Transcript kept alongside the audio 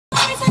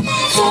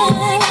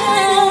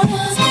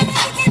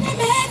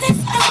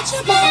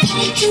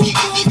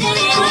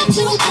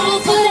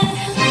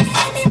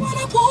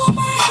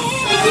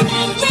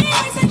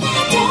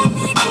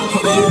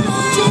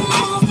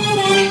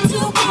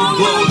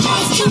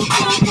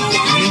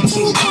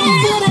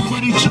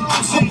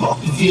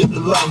The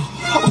light.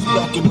 I was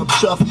backing up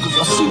traffic cause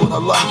I see what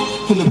I like.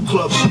 In the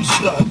club she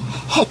started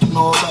hacking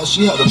all that.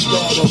 She had a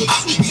bad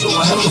attitude, so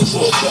I had to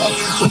fall back.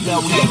 But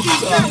now we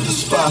outside the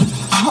spot,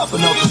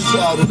 hopping out the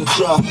side of the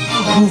drop.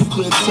 Roof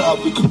clear top,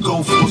 we could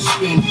go for a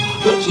spin.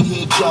 Let your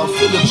head drop,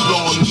 feel it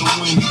blowing in the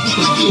wind.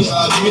 And yeah,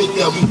 I admit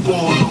that we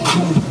born on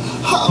roof.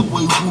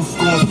 Highway roof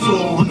going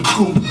floor in the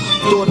coupe.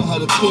 Thought I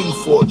had a thing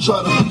for it,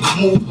 tried to make a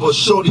move, but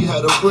shorty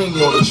had a ring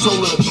on it.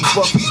 Told her that the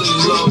buckets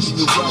ain't love and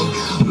you're right.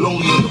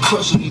 Lonely under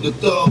pressure, need a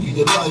thug in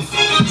your life.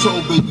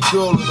 Told baby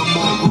girl that I'm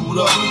all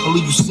rolled up. I'll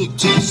leave you sick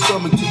to your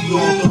stomach till you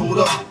all throwed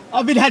up.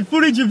 I've been had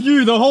footage of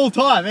you the whole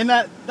time, and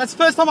that's the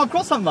first time I've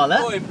crossed something like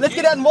that. Boy, let's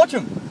get out and watch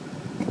them.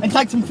 And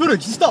take some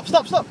footage. Stop.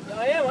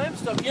 I am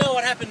stopped. You know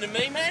what happened to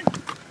me, man?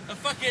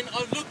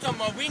 I looked on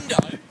my window,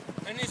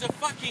 and there's a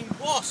fucking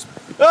wasp.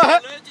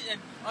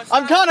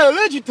 I'm kind of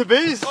allergic to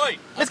bees. Oi,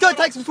 let's go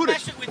take some footage. I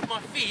smashed it with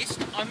my fist,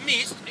 I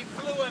missed, it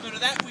flew over to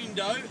that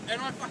window,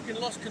 and I fucking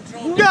lost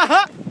control.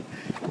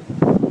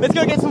 Let's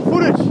go get some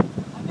footage.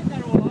 I think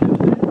they're all over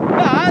there.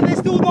 Nah, there's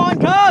still 9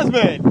 cars,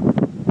 man.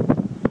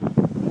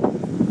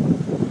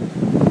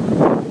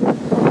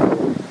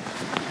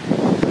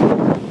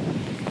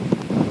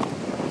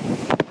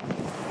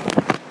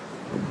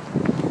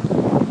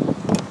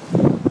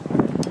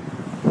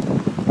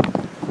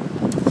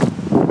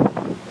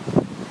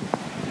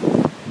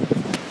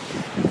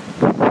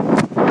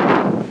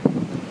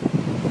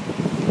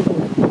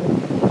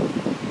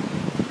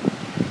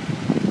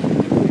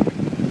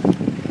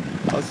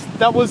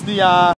 That was the